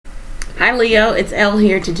Hi Leo, it's Elle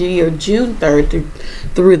here to do your June 3rd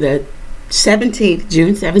through the 17th,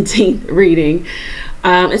 June 17th reading.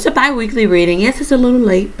 It's a bi-weekly reading. Yes, it's a little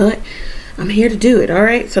late, but I'm here to do it. All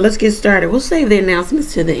right, so let's get started. We'll save the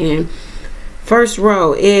announcements to the end. First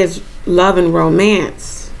row is love and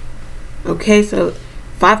romance. Okay, so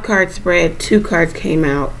 5-card spread, 2 cards came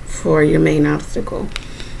out for your main obstacle.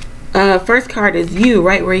 First card is you,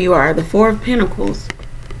 right where you are, the 4 of Pentacles.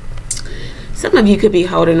 Some of you could be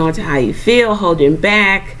holding on to how you feel, holding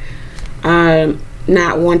back,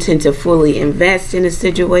 not wanting to fully invest in a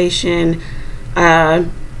situation.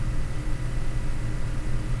 Guarding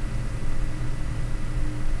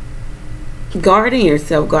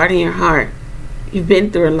yourself, guarding your heart. You've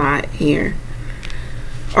been through a lot here.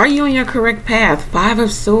 Are you on your correct path? 5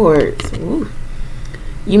 of Swords. Ooh.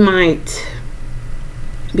 You might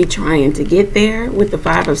be trying to get there with the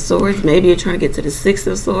 5 of Swords. Maybe you're trying to get to the 6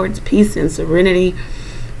 of Swords, peace and serenity.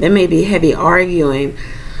 There may be heavy arguing.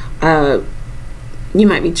 You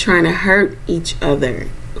might be trying to hurt each other,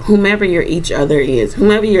 whomever your each other is,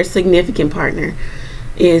 whomever your significant partner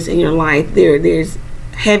is in your life. There's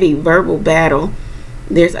heavy verbal battle.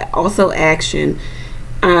 There's also action.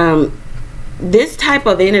 This type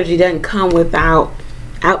of energy doesn't come without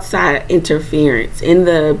outside interference. In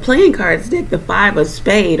the playing cards deck, the 5 of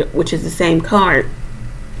Spades, which is the same card,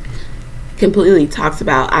 completely talks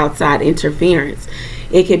about outside interference.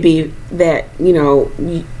 It could be that, you know,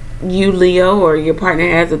 you Leo, or your partner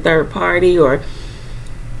has a third party, or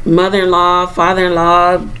mother-in-law,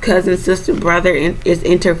 father-in-law, cousin, sister, brother is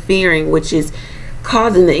interfering, which is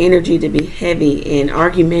causing the energy to be heavy and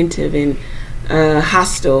argumentative and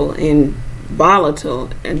hostile and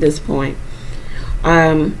volatile at this point.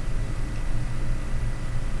 I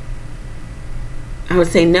would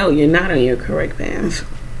say no, you're not on your correct path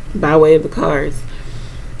by way of the cards.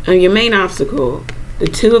 Your main obstacle, the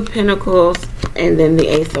 2 of Pentacles and then the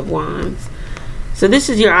Ace of Wands. So this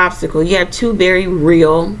is your obstacle. You have 2 very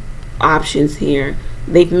real options here.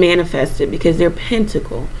 They've manifested because they're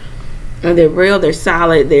pentacle. They're real, they're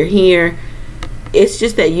solid, they're here. It's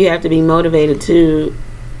just that you have to be motivated to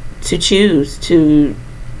choose to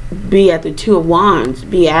be at the 2 of Wands,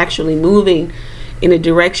 be actually moving in a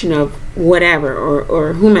direction of whatever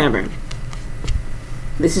or whomever.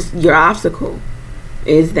 This is your obstacle,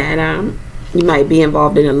 is that you might be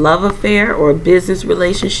involved in a love affair or a business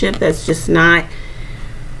relationship that's just not,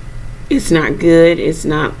 it's not good, it's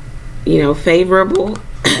not, you know, favorable.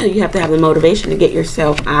 You have to have the motivation to get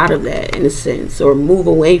yourself out of that, in a sense, or move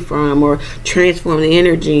away from, or transform the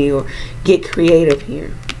energy, or get creative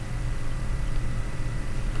here.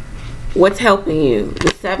 What's helping you? The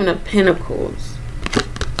 7 of Pentacles.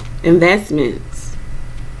 Investments.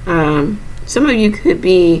 Some of you could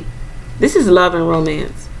be, this is love and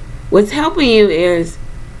romance. What's helping you is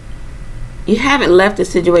you haven't left a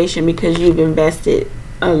situation because you've invested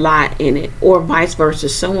a lot in it, or vice versa.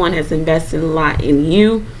 Someone has invested a lot in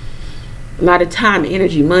you, a lot of time,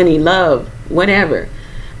 energy, money, love, whatever,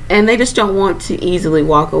 and they just don't want to easily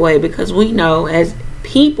walk away, because we know as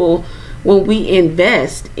people, when we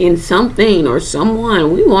invest in something or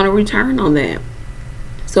someone, we want a return on that.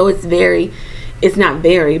 So it's not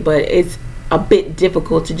very, but it's a bit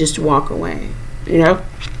difficult to just walk away, you know.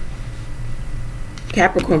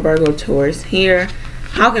 Capricorn, Virgo, Taurus here.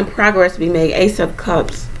 How can progress be made? Ace of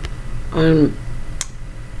Cups.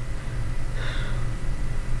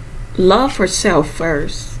 Love for self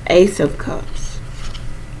first. Ace of Cups.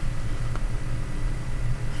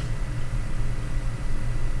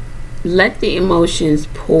 Let the emotions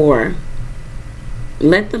pour.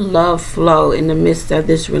 Let the love flow in the midst of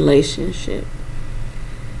this relationship.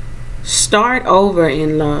 Start over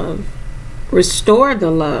in love. Restore the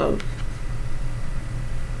love.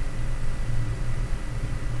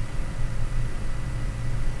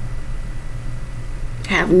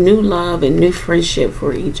 Have new love and new friendship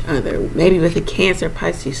for each other. Maybe with a Cancer,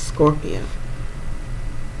 Pisces, Scorpio.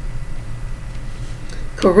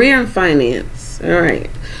 Career and finance. All right.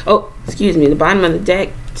 Oh, excuse me. The bottom of the deck,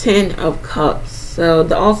 10 of Cups. So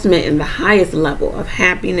the ultimate and the highest level of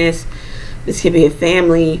happiness. This could be a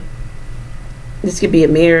family. This could be a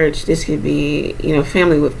marriage. This could be, you know,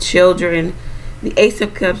 family with children. The Ace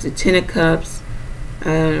of Cups, the 10 of Cups,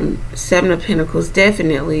 7 of Pentacles.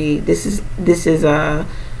 Definitely, this is an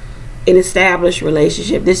established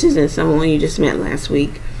relationship. This isn't someone you just met last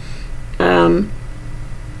week.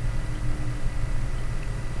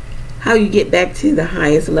 How you get back to the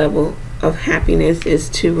highest level of happiness is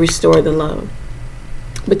to restore the love.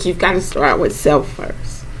 But you've got to start with self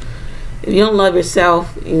first. If you don't love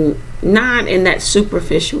yourself, not in that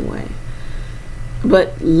superficial way,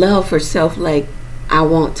 but love for self, like I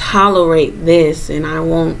won't tolerate this, and I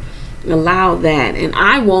won't allow that, and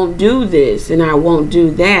I won't do this, and I won't do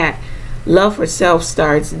that. Love for self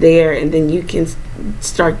starts there, and then you can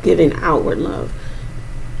start giving outward love,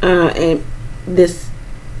 and this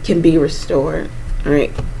can be restored. All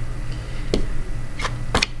right.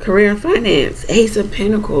 Career and finance. Ace of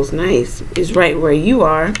Pentacles, nice, is right where you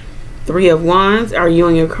are. Three of Wands. Are you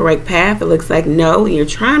on your correct path? It looks like no. You're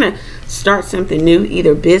trying to start something new,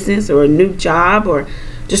 either business or a new job or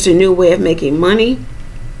just a new way of making money.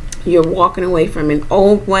 You're walking away from an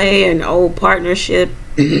old way, an old partnership.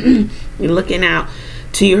 You're looking out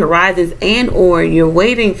to your horizons, and or you're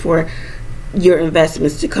waiting for your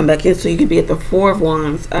investments to come back in so you could be at the Four of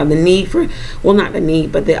Wands. The need for, well, not the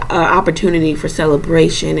need, but the opportunity for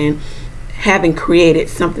celebration and having created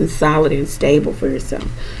something solid and stable for yourself.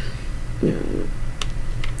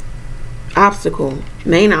 Obstacle,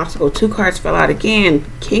 main obstacle. Two cards fell out again,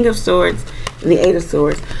 King of Swords and the Eight of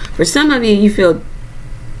Swords. For some of you, you feel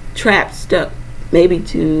trapped, stuck, maybe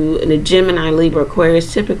to a Gemini, Libra,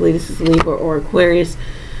 Aquarius. Typically this is Libra or Aquarius.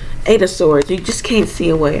 Eight of Swords. You just can't see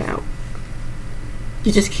a way out.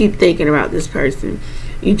 You just keep thinking about this person.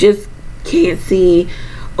 You just can't see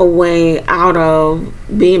a way out of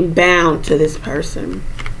being bound to this person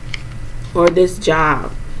or this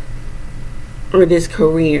job or this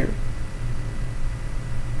career.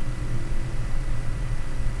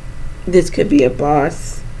 This could be a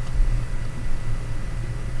boss.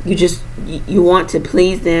 You want to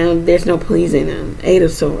please them. There's no pleasing them. Eight of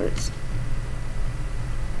Swords.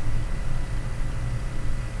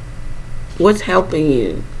 What's helping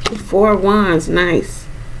you? The Four of Wands, nice.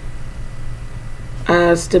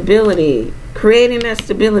 Stability. Creating that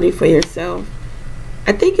stability for yourself.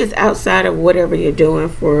 I think it's outside of whatever you're doing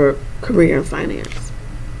for career and finance.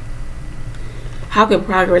 How can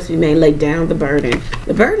progress be made? Lay down the burden.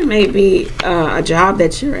 The burden may be a job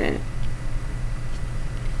that you're at.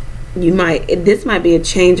 This might be a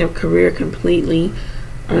change of career completely.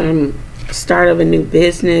 Start of a new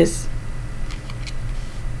business.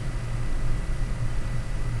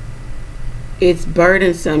 It's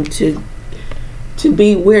burdensome to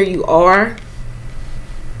be where you are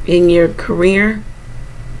in your career.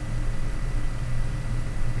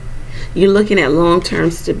 You're looking at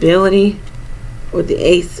long-term stability with the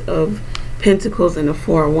Ace of Pentacles and the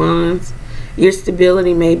Four of Wands. Your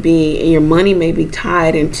stability may be, and your money may be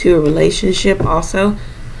tied into a relationship also.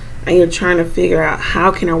 And you're trying to figure out,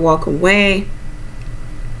 how can I walk away,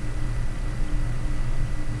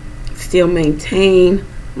 still maintain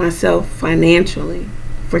myself financially,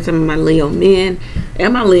 for some of my Leo men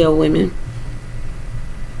and my Leo women.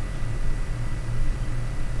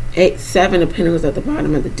 Seven of Pentacles at the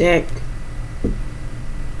bottom of the deck.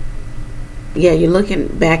 Yeah, you're looking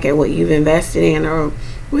back at what you've invested in, or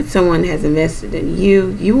what someone has invested in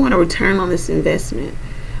you. You want a return on this investment.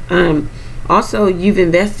 Also, you've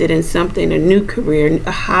invested in something, a new career,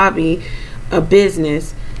 a hobby, a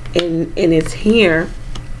business, and it's here.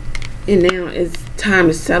 And now it's time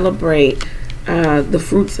to celebrate the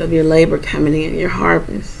fruits of your labor coming in, your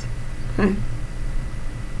harvest. Okay.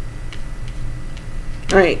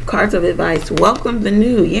 All right, cards of advice. Welcome the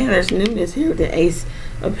new. Yeah, there's newness here with the Ace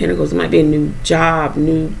of Pentacles. It might be a new job,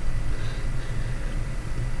 new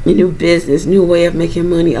business, new way of making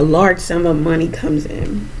money. A large sum of money comes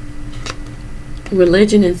in.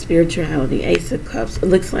 Religion and spirituality. Ace of Cups. It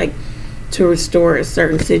looks like to restore a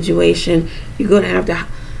certain situation, you're going to have to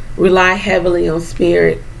rely heavily on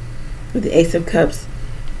spirit. With the Ace of Cups,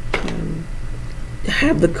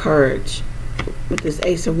 have the courage with this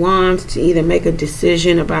Ace of Wands to either make a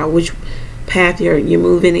decision about which path you're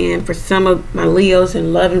moving in. For some of my Leos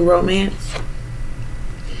in love and romance,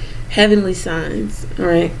 heavenly signs, all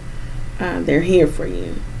right, they're here for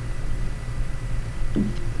you.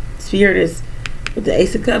 Spirit is, with the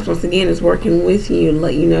Ace of Cups, once again, is working with you to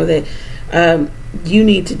let you know that you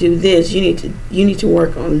need to do this, you need to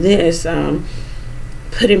work on this,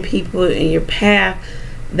 putting people in your path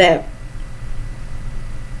that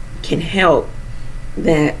can help,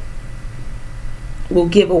 that will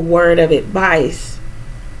give a word of advice.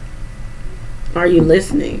 Are you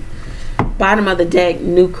listening? Bottom of the deck,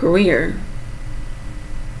 new career.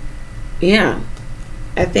 Yeah,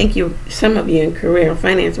 I think some of you in career and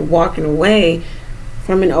finance are walking away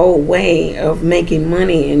from an old way of making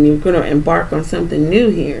money, and you're going to embark on something new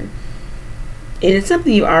here. And it's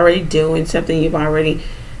something you're already doing, something you've already,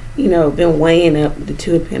 been weighing up. The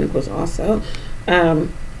Two of Pentacles also.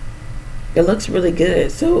 It looks really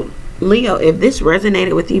good. So, Leo, if this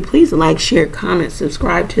resonated with you, please like, share, comment,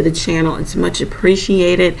 subscribe to the channel. It's much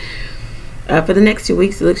appreciated. For the next 2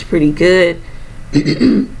 weeks, it looks pretty good.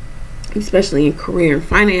 especially in career and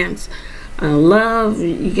finance. Love,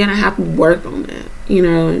 you're gonna have to work on that, you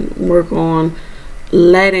know, and work on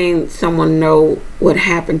letting someone know what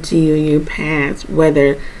happened to you in your past,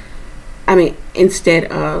 instead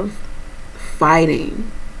of fighting.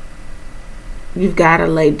 You've got to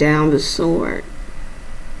lay down the sword.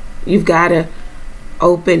 You've got to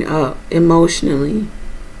open up emotionally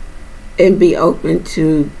and be open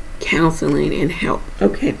to counseling and help.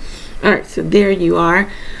 Okay. All right. So there you are.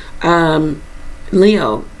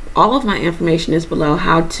 Leo, all of my information is below.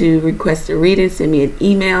 How to request a reading, send me an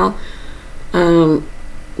email.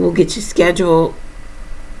 We'll get you scheduled.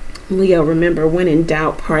 Leo, remember, when in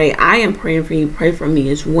doubt, pray. I am praying for you. Pray for me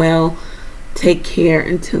as well. Take care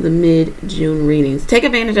until the mid-June readings. Take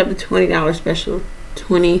advantage of the $20 special.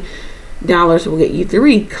 $20 will get you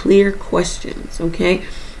 3 clear questions, okay?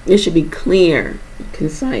 It should be clear,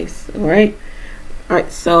 concise, all right? All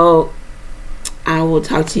right, so I will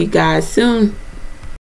talk to you guys soon.